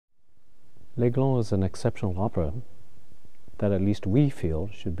L'Aiglon is an exceptional opera that at least we feel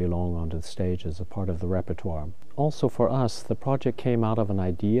should belong onto the stage as a part of the repertoire. Also for us, the project came out of an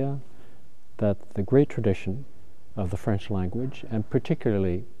idea that the great tradition of the French language, and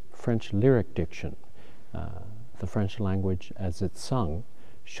particularly French lyric diction, the French language as it's sung,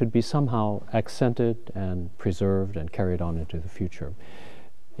 should be somehow accented and preserved and carried on into the future.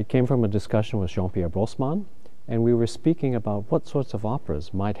 It came from a discussion with Jean-Pierre Brossman, and we were speaking about what sorts of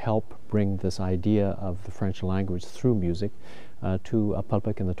operas might help bring this idea of the French language through music to a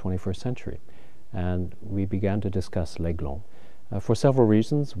public in the 21st century. And we began to discuss L'Aiglon. For several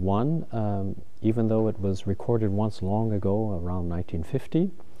reasons. One, even though it was recorded once long ago, around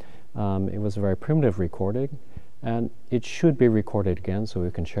 1950, it was a very primitive recording, and it should be recorded again so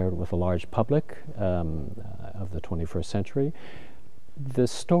we can share it with a large public of the 21st century. The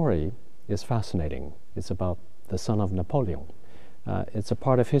story is fascinating. It's about the son of Napoleon. It's a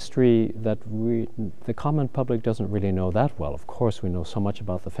part of history that the common public doesn't really know that well. Of course, we know so much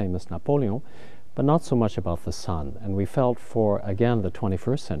about the famous Napoleon, but not so much about the son. And we felt for, again, the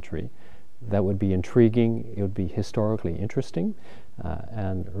 21st century, that would be intriguing, it would be historically interesting,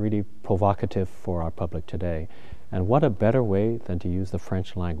 and really provocative for our public today. And what a better way than to use the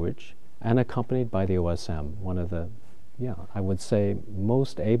French language, and accompanied by the OSM, one of the, I would say,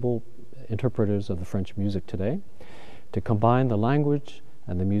 most able interpreters of the French music today, to combine the language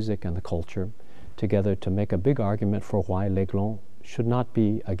and the music and the culture together to make a big argument for why L'Aiglon should not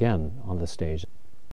be again on the stage.